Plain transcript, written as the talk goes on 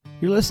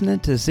You're listening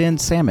to Zen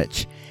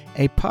Sandwich,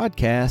 a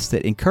podcast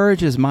that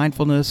encourages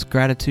mindfulness,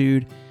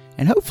 gratitude,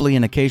 and hopefully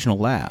an occasional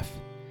laugh.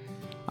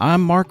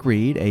 I'm Mark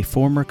Reed, a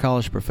former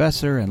college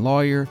professor and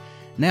lawyer.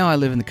 Now I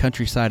live in the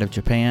countryside of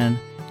Japan,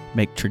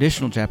 make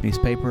traditional Japanese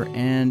paper,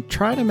 and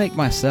try to make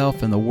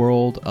myself and the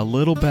world a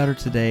little better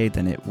today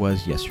than it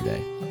was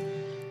yesterday.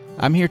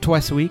 I'm here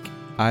twice a week,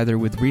 either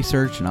with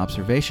research and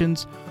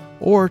observations,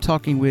 or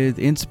talking with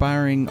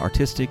inspiring,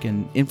 artistic,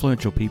 and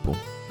influential people.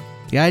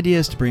 The idea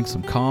is to bring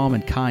some calm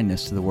and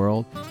kindness to the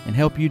world and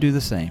help you do the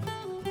same.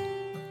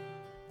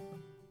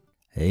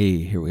 Hey,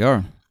 here we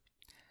are.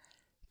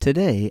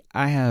 Today,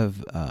 I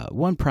have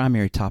one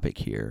primary topic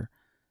here,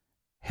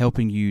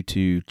 helping you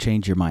to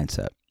change your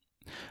mindset.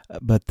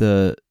 But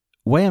the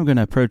way I'm going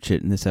to approach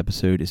it in this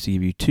episode is to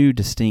give you two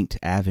distinct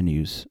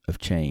avenues of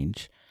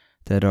change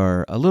that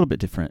are a little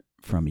bit different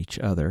from each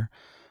other,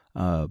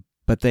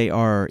 but they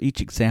are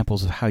each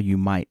examples of how you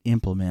might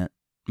implement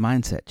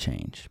mindset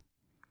change.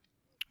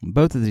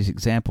 Both of these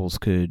examples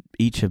could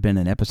each have been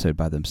an episode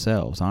by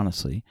themselves,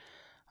 honestly.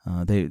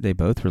 They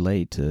both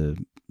relate to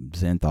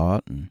Zen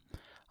thought, and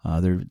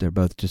they're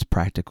both just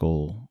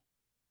practical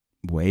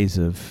ways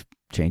of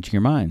changing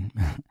your mind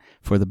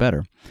for the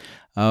better.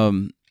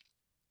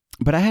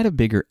 But I had a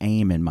bigger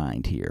aim in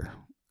mind here,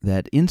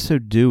 that in so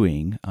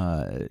doing,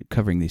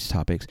 covering these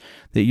topics,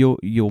 that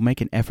you'll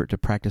make an effort to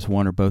practice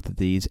one or both of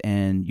these,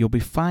 and you'll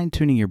be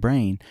fine-tuning your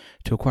brain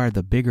to acquire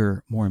the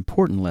bigger, more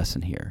important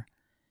lesson here,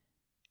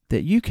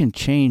 that you can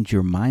change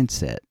your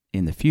mindset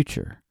in the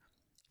future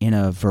in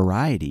a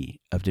variety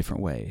of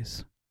different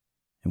ways,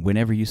 and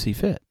whenever you see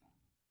fit.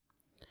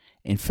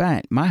 In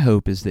fact, my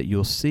hope is that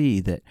you'll see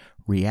that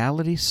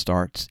reality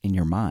starts in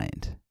your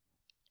mind,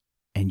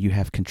 and you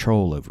have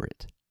control over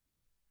it.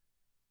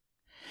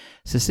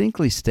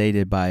 Succinctly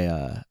stated by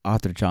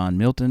author John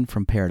Milton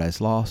from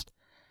Paradise Lost,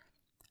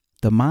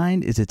 the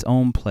mind is its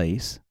own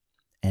place,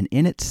 and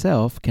in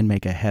itself can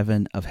make a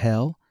heaven of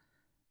hell,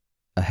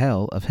 a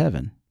hell of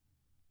heaven.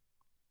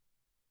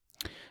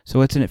 So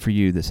what's in it for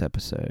you this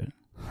episode?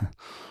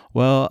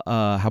 Well,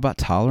 how about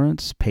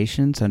tolerance,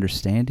 patience,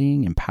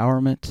 understanding,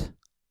 empowerment,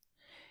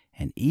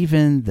 and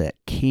even the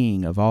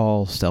king of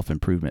all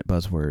self-improvement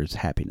buzzwords,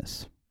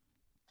 happiness.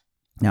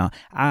 Now,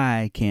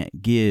 I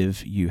can't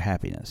give you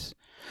happiness,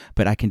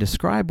 but I can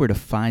describe where to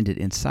find it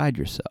inside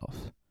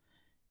yourself.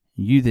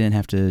 You then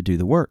have to do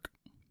the work.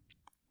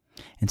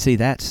 And see,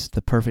 that's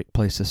the perfect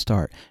place to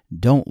start.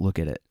 Don't look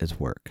at it as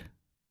work.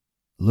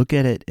 Look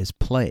at it as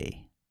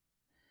play.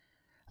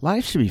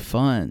 Life should be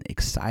fun,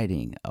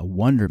 exciting, a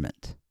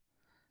wonderment,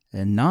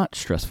 and not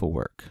stressful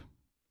work.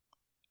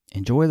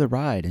 Enjoy the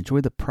ride.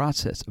 Enjoy the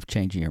process of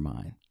changing your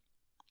mind.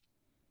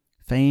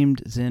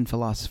 Famed Zen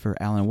philosopher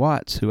Alan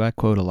Watts, who I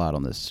quote a lot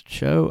on this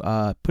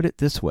show, put it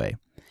this way: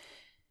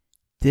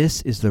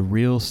 this is the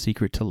real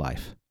secret to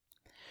life,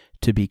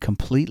 to be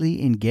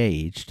completely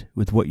engaged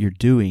with what you're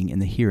doing in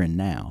the here and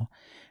now,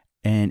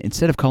 and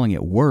instead of calling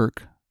it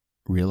work,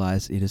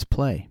 realize it is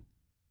play.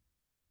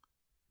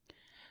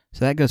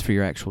 So that goes for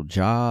your actual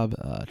job,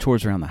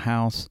 chores around the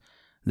house,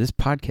 this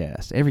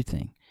podcast,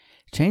 everything.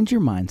 Change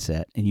your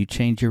mindset and you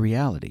change your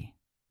reality.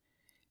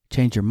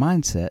 Change your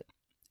mindset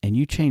and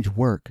you change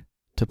work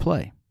to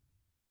play.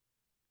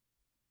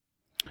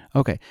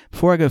 Okay,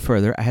 before I go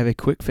further, I have a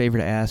quick favor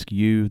to ask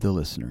you, the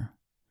listener.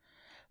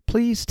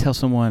 Please tell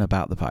someone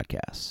about the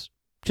podcast.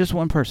 Just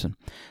one person.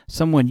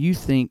 Someone you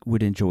think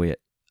would enjoy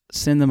it.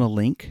 Send them a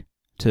link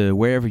to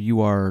wherever you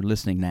are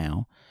listening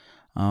now.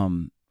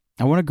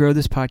 I want to grow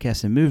this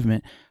podcast and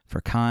movement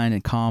for kind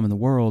and calm in the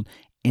world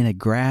in a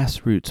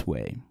grassroots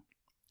way.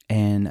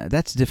 And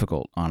that's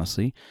difficult,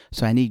 honestly.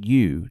 So I need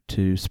you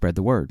to spread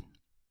the word.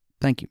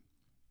 Thank you.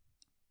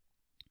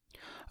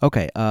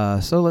 Okay,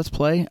 so let's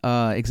play.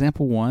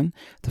 Example 1.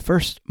 The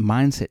first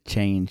mindset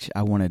change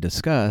I want to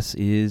discuss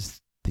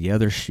is the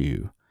other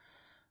shoe.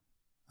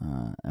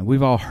 And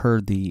we've all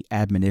heard the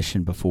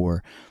admonition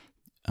before,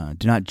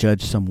 do not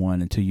judge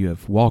someone until you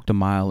have walked a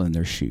mile in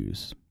their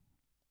shoes.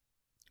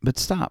 But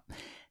stop.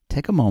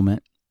 Take a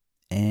moment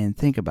and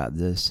think about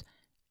this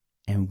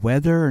and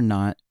whether or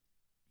not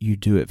you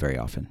do it very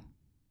often.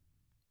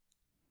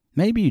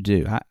 Maybe you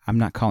do. I'm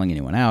not calling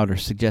anyone out or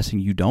suggesting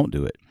you don't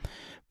do it,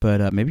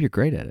 but maybe you're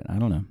great at it. I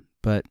don't know.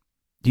 But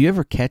do you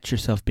ever catch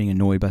yourself being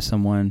annoyed by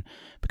someone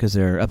because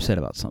they're upset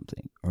about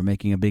something or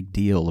making a big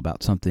deal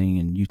about something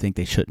and you think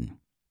they shouldn't?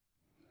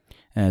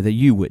 That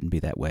you wouldn't be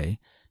that way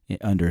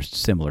under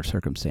similar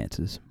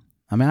circumstances.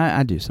 I mean,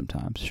 I do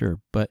sometimes, sure,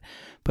 but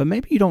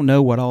maybe you don't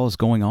know what all is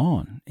going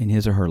on in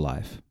his or her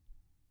life.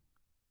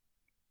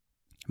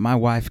 My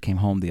wife came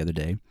home the other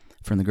day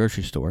from the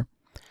grocery store.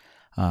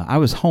 I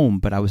was home,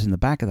 but I was in the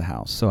back of the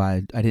house, so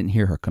I didn't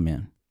hear her come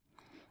in.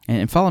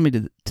 And follow me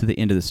to the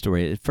end of the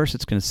story. At first,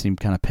 it's going to seem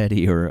kind of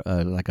petty or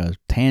like a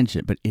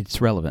tangent, but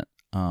it's relevant.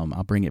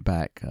 I'll bring it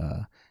back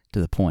to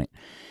the point.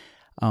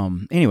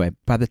 Anyway,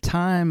 by the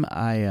time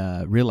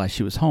I realized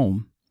she was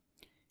home,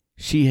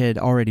 she had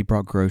already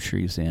brought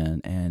groceries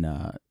in, and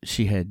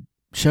she had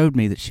showed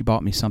me that she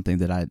bought me something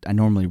that I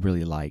normally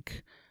really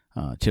like,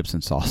 chips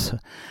and salsa.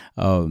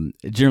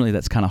 Generally,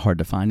 that's kind of hard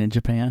to find in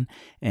Japan,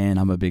 and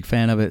I'm a big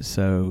fan of it.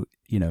 So,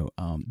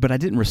 but I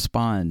didn't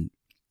respond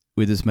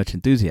with as much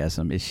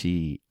enthusiasm as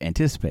she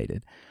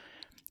anticipated.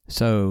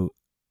 So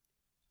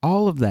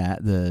all of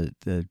that,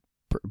 the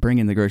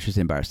bringing the groceries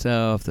in by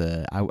herself,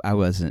 I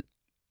wasn't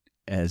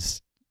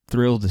as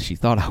thrilled as she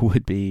thought I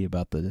would be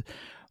about the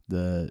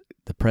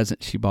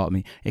present she bought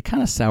me. It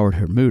kind of soured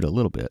her mood a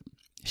little bit.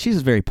 She's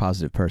a very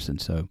positive person,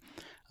 so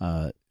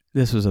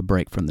this was a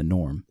break from the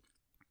norm.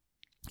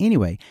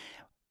 Anyway,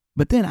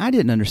 but then I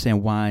didn't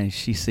understand why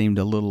she seemed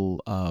a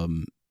little,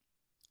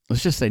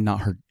 let's just say,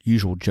 not her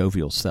usual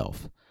jovial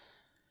self.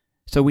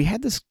 So we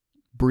had this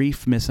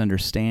brief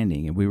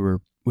misunderstanding, and we were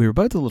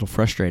both a little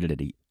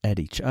frustrated at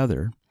each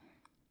other.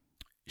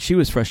 She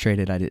was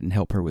frustrated I didn't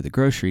help her with the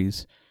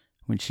groceries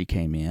when she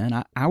came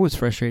in. I was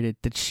frustrated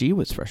that she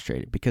was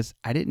frustrated because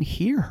I didn't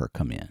hear her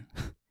come in.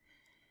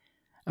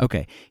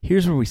 Okay,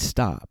 here's where we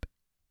stop.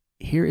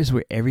 Here is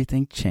where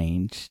everything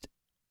changed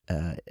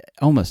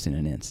almost in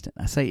an instant.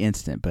 I say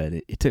instant, but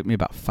it took me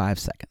about 5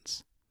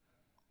 seconds.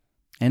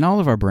 And all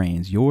of our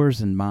brains, yours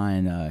and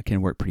mine,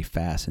 can work pretty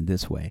fast in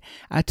this way.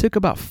 I took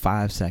about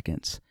 5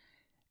 seconds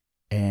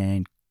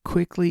and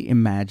quickly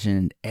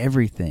imagined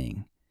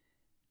everything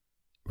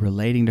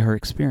relating to her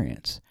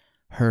experience.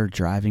 Her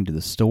driving to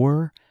the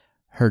store,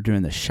 her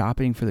doing the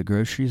shopping for the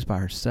groceries by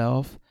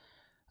herself,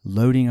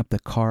 loading up the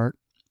cart,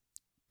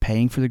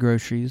 paying for the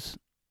groceries,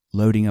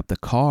 loading up the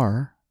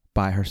car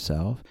by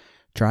herself,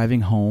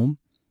 driving home,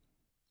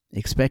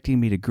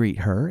 expecting me to greet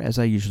her, as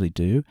I usually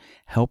do,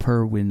 help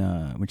her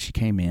when she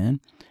came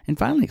in, and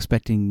finally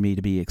expecting me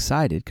to be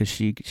excited because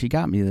she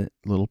got me a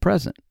little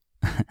present.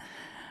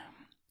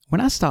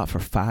 When I stopped for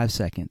 5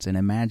 seconds and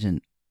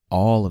imagined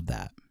all of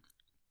that,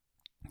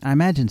 I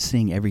imagined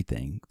seeing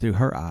everything through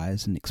her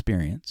eyes and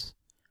experience,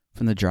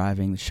 from the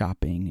driving, the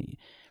shopping,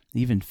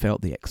 even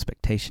felt the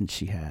expectations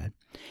she had.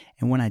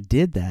 And when I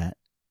did that,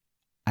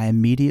 I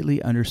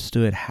immediately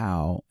understood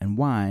how and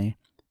why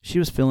she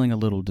was feeling a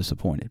little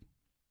disappointed.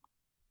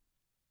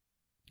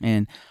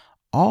 And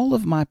all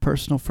of my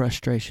personal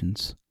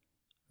frustrations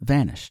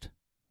vanished.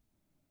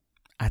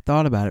 I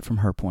thought about it from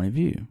her point of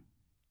view.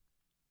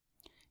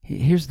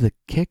 Here's the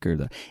kicker,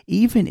 though.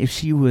 Even if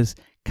she was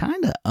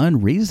kind of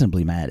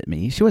unreasonably mad at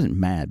me, she wasn't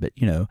mad, but,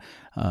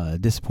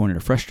 disappointed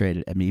or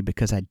frustrated at me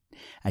because I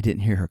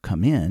didn't hear her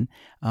come in.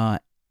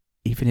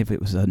 Even if it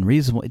was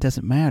unreasonable, it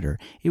doesn't matter.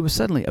 It was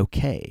suddenly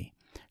okay.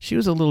 She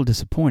was a little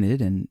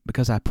disappointed, and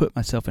because I put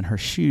myself in her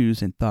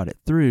shoes and thought it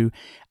through,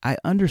 I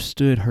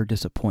understood her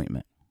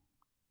disappointment.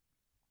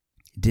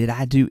 Did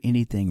I do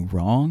anything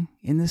wrong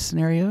in this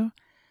scenario?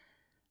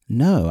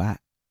 No,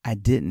 I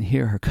didn't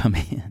hear her come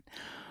in.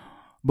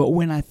 But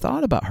when I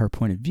thought about her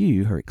point of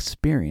view, her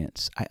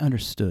experience, I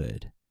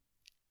understood.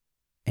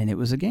 And it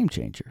was a game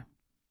changer.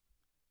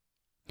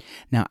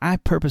 Now, I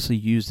purposely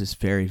used this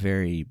very,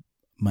 very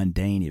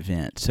mundane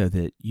event so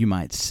that you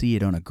might see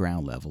it on a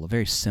ground level, a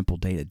very simple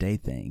day-to-day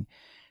thing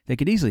that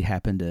could easily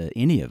happen to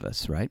any of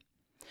us, right?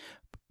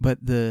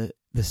 But the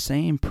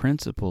same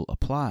principle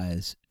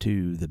applies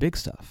to the big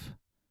stuff.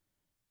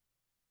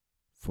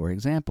 For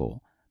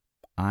example,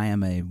 I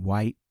am a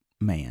white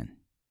man.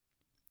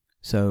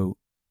 So,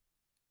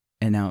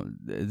 and now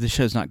this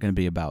show's not going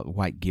to be about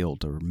white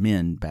guilt or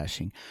men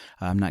bashing.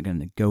 I'm not going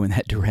to go in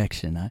that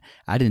direction.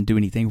 I didn't do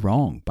anything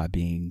wrong by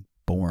being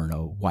born a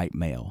white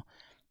male.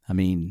 I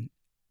mean,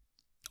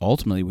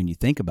 ultimately, when you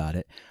think about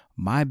it,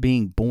 my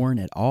being born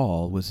at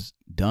all was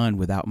done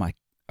without my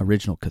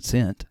original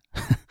consent.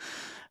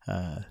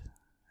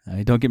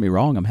 Don't get me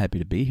wrong. I'm happy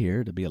to be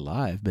here, to be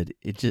alive, but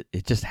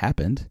it just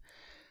happened.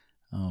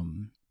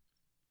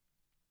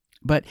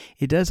 But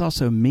it does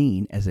also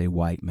mean, as a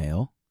white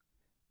male,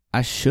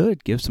 I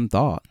should give some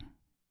thought,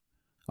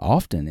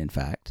 often in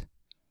fact,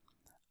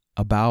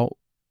 about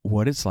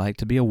what it's like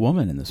to be a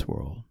woman in this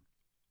world,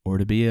 or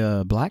to be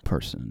a black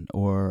person,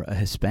 or a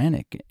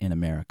Hispanic in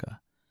America.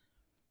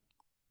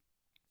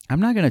 I'm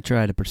not going to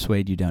try to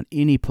persuade you down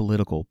any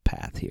political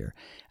path here.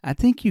 I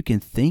think you can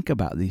think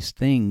about these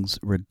things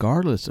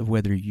regardless of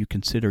whether you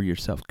consider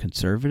yourself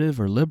conservative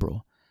or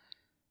liberal.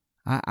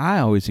 I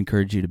always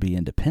encourage you to be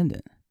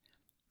independent.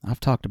 I've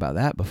talked about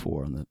that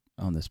before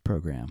on this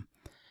program.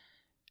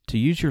 To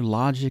use your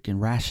logic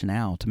and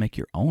rationale to make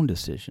your own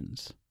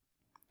decisions.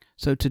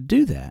 So to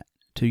do that,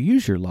 to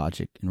use your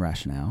logic and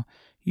rationale,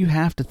 you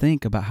have to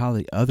think about how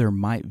the other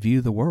might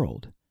view the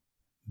world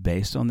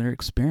based on their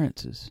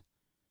experiences,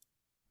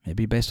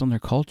 maybe based on their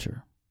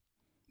culture.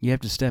 You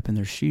have to step in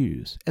their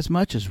shoes as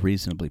much as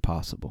reasonably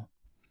possible.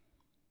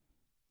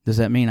 Does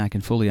that mean I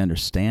can fully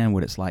understand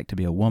what it's like to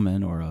be a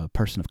woman or a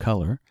person of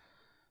color?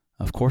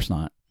 Of course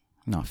not.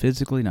 Not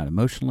physically, not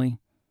emotionally.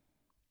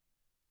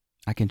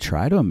 I can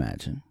try to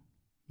imagine,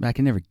 but I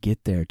can never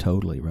get there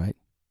totally, right?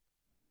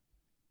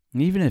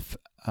 And even if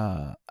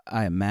I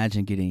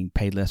imagine getting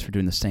paid less for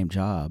doing the same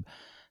job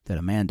that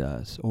a man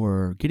does,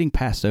 or getting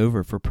passed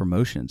over for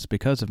promotions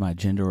because of my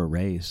gender or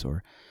race,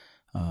 or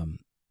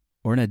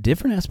Or in a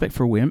different aspect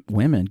for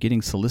women,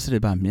 getting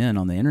solicited by men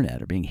on the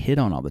internet or being hit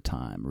on all the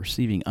time,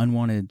 receiving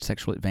unwanted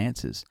sexual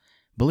advances.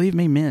 Believe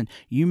me, men,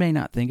 you may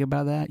not think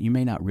about that. You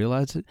may not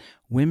realize it.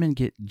 Women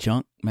get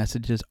junk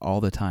messages all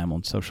the time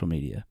on social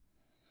media.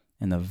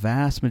 And the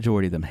vast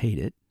majority of them hate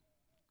it.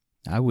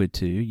 I would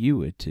too. You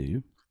would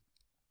too.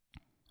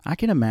 I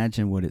can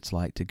imagine what it's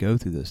like to go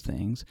through those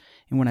things.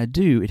 And when I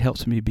do, it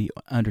helps me be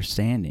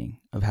understanding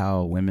of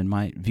how women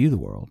might view the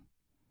world.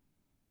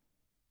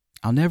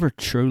 I'll never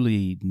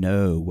truly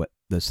know what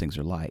those things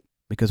are like,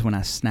 because when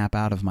I snap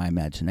out of my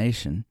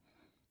imagination,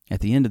 at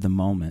the end of the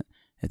moment,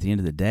 at the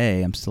end of the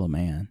day, I'm still a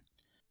man.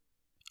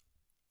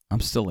 I'm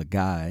still a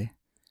guy.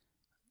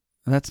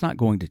 That's not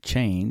going to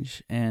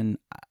change, and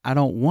I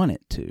don't want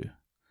it to.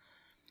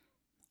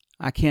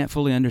 I can't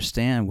fully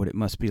understand what it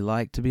must be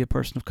like to be a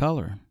person of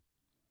color.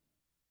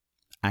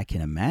 I can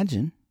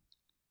imagine,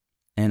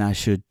 and I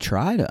should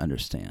try to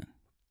understand.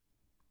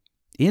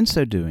 In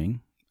so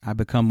doing, I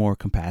become more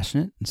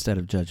compassionate instead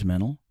of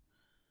judgmental.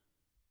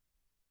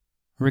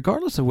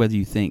 Regardless of whether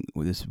you think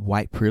this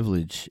white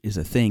privilege is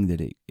a thing that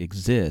it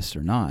exists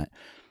or not,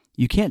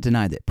 you can't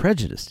deny that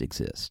prejudice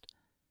exists.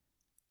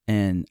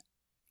 And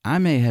I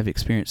may have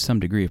experienced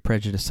some degree of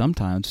prejudice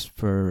sometimes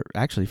for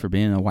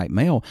being a white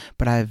male,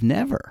 but I've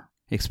never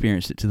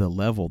experienced it to the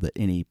level that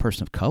any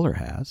person of color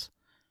has,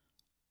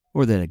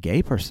 or that a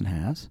gay person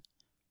has.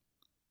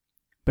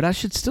 But I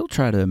should still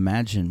try to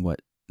imagine what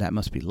that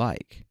must be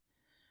like,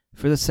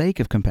 for the sake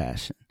of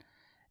compassion,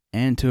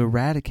 and to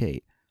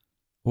eradicate,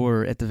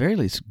 or at the very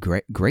least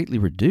greatly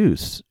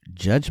reduce,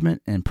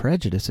 judgment and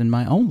prejudice in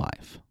my own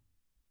life.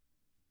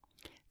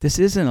 This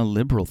isn't a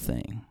liberal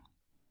thing.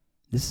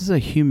 This is a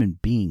human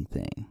being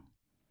thing.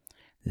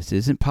 This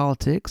isn't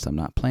politics. I'm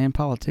not playing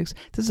politics.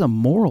 This is a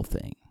moral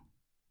thing.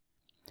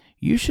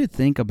 You should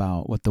think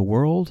about what the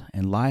world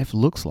and life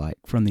looks like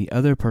from the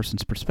other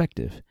person's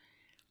perspective,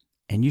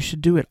 and you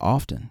should do it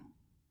often.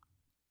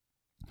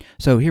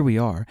 So here we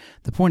are.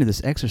 The point of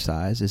this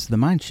exercise is the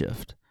mind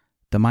shift,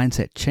 the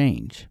mindset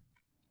change.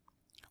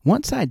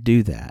 Once I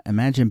do that,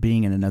 imagine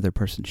being in another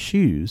person's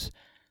shoes,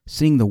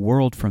 seeing the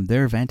world from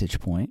their vantage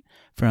point,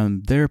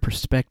 from their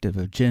perspective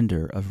of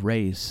gender, of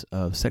race,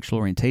 of sexual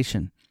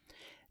orientation.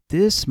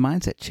 This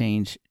mindset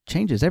change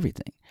changes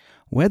everything.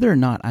 Whether or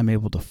not I'm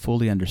able to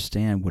fully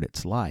understand what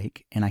it's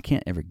like, and I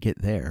can't ever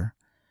get there,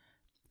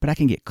 but I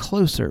can get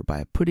closer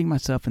by putting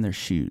myself in their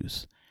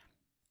shoes,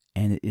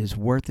 and it is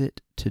worth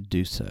it to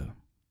do so.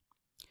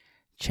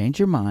 Change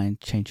your mind,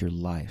 change your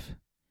life.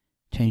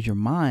 Change your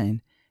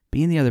mind,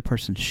 be in the other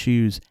person's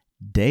shoes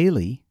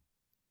daily,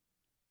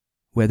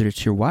 whether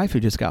it's your wife who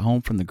just got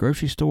home from the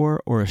grocery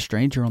store or a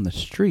stranger on the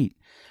street.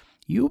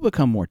 You will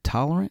become more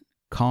tolerant,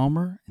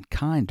 calmer, and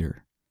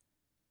kinder.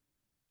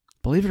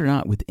 Believe it or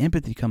not, with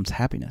empathy comes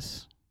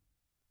happiness.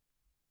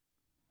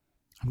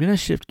 I'm going to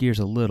shift gears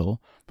a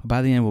little, but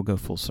by the end we'll go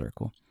full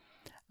circle.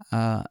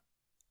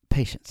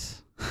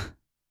 Patience.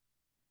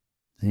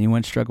 Does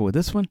anyone struggle with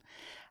this one?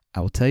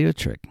 I will tell you a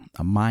trick,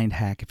 a mind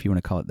hack if you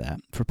want to call it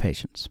that, for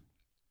patience.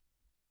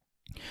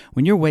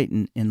 When you're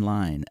waiting in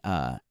line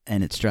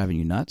and it's driving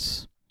you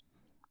nuts,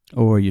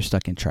 or you're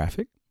stuck in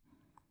traffic,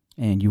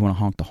 and you want to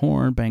honk the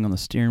horn, bang on the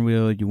steering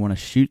wheel, you want to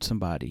shoot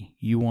somebody,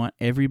 you want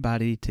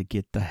everybody to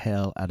get the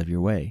hell out of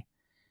your way.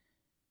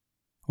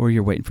 Or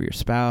you're waiting for your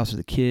spouse or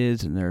the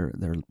kids and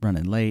they're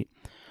running late.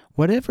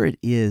 Whatever it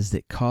is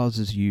that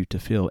causes you to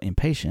feel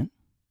impatient,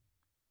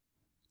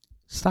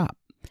 stop.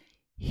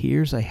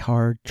 Here's a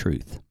hard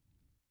truth.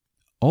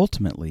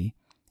 Ultimately,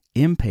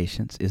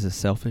 impatience is a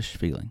selfish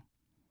feeling.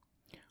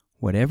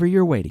 Whatever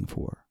you're waiting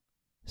for,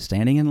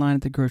 standing in line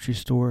at the grocery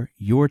store,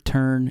 your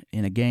turn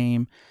in a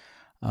game,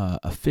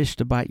 a fish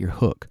to bite your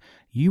hook,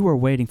 you are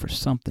waiting for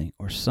something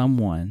or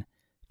someone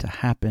to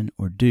happen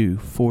or do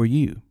for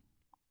you.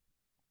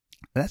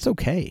 That's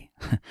okay.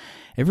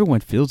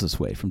 Everyone feels this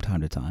way from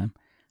time to time.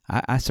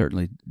 I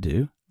certainly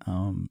do.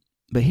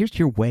 But here's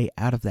your way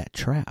out of that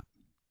trap.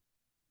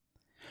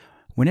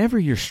 Whenever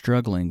you're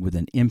struggling with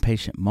an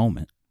impatient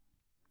moment,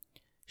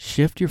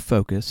 shift your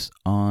focus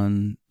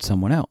on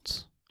someone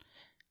else.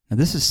 Now,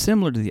 this is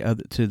similar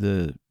to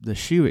the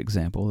shoe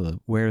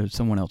example, wear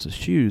someone else's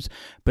shoes,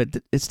 but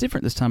it's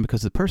different this time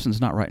because the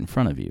person's not right in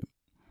front of you.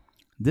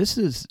 This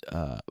is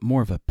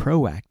more of a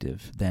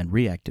proactive than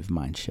reactive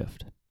mind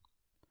shift.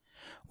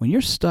 When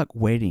you're stuck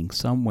waiting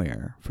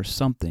somewhere for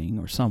something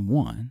or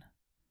someone,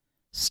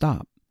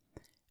 stop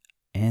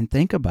and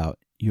think about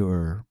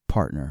your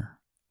partner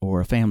or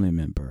a family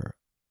member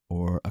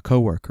or a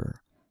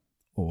coworker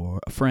or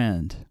a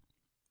friend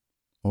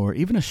or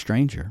even a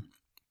stranger.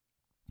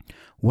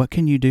 What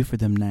can you do for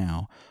them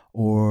now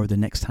or the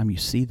next time you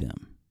see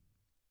them?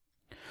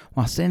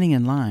 While standing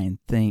in line,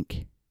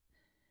 think,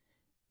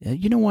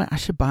 you know what, I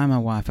should buy my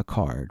wife a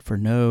card for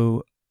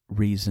no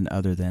reason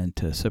other than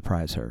to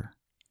surprise her.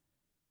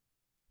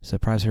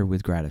 Surprise her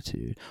with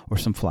gratitude or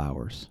some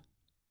flowers.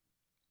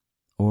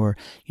 Or,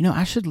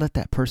 I should let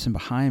that person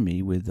behind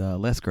me with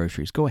less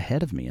groceries go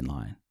ahead of me in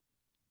line.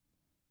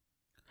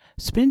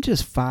 Spend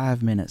just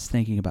 5 minutes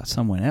thinking about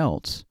someone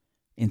else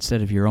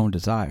instead of your own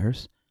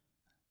desires,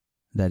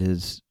 that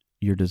is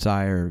your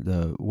desire,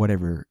 the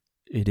whatever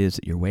it is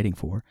that you're waiting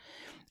for,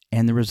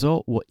 and the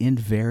result will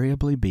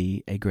invariably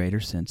be a greater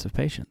sense of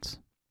patience.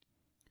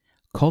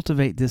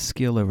 Cultivate this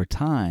skill over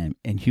time,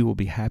 and you will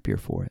be happier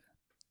for it.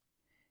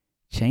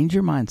 Change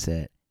your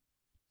mindset,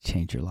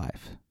 change your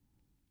life.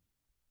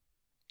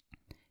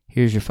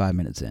 Here's your 5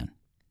 minutes in.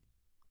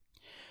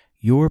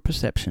 Your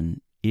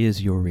perception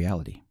is your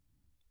reality.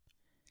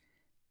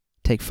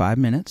 Take 5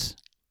 minutes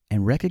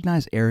and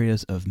recognize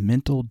areas of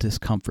mental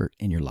discomfort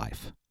in your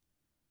life,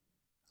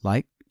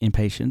 like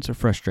impatience or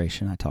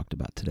frustration I talked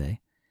about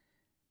today.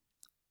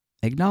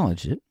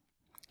 Acknowledge it,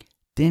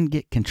 then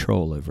get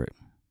control over it,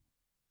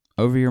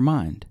 over your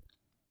mind.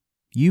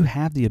 You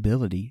have the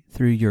ability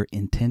through your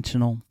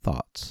intentional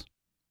thoughts.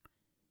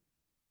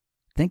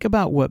 Think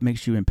about what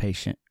makes you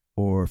impatient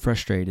or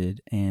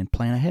frustrated and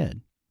plan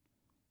ahead.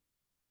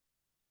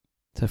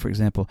 So, for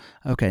example,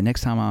 okay,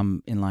 next time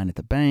I'm in line at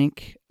the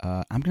bank,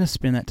 I'm going to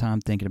spend that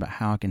time thinking about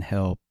how I can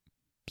help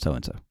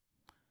so-and-so.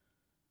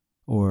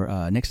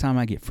 Or next time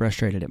I get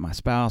frustrated at my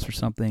spouse for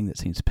something that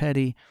seems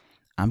petty,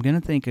 I'm going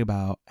to think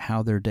about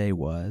how their day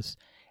was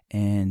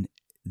and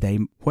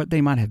what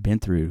they might have been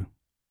through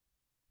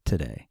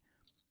today.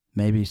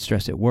 Maybe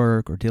stress at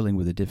work or dealing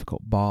with a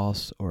difficult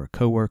boss or a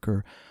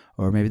coworker,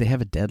 or maybe they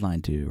have a deadline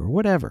due or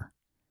whatever.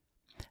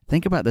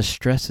 Think about the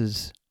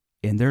stresses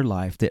in their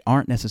life that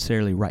aren't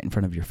necessarily right in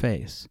front of your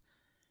face.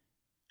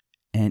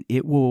 And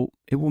it will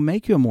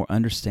make you a more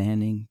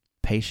understanding,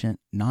 patient,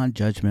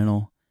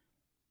 non-judgmental,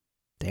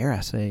 dare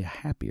I say, a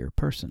happier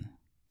person.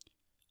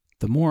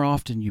 The more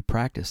often you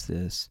practice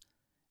this,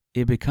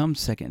 it becomes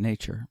second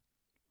nature,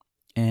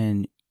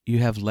 and you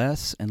have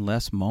less and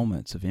less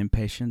moments of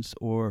impatience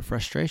or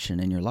frustration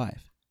in your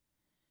life.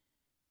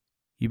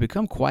 You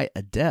become quite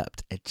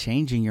adept at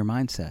changing your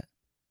mindset,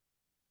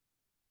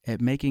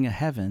 at making a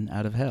heaven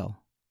out of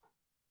hell.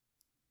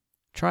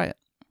 Try it.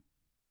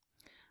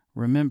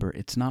 Remember,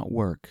 it's not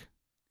work,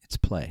 it's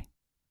play.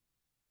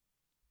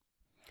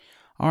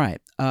 All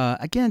right.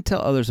 Again,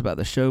 tell others about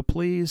the show,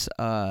 please.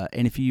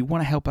 And if you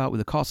want to help out with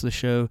the cost of the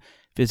show,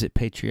 visit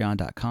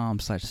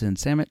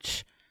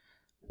patreon.com/ZenSandwich.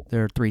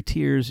 There are 3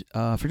 tiers.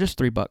 For just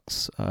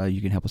 $3,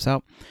 you can help us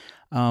out.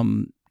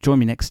 Join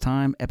me next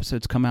time.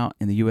 Episodes come out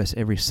in the U.S.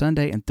 every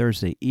Sunday and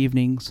Thursday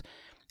evenings.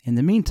 In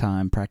the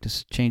meantime,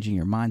 practice changing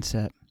your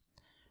mindset.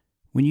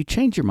 When you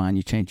change your mind,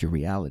 you change your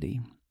reality.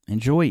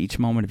 Enjoy each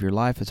moment of your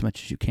life as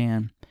much as you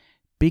can.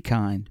 Be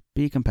kind,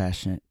 be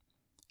compassionate,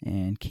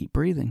 and keep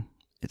breathing.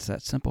 It's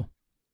that simple.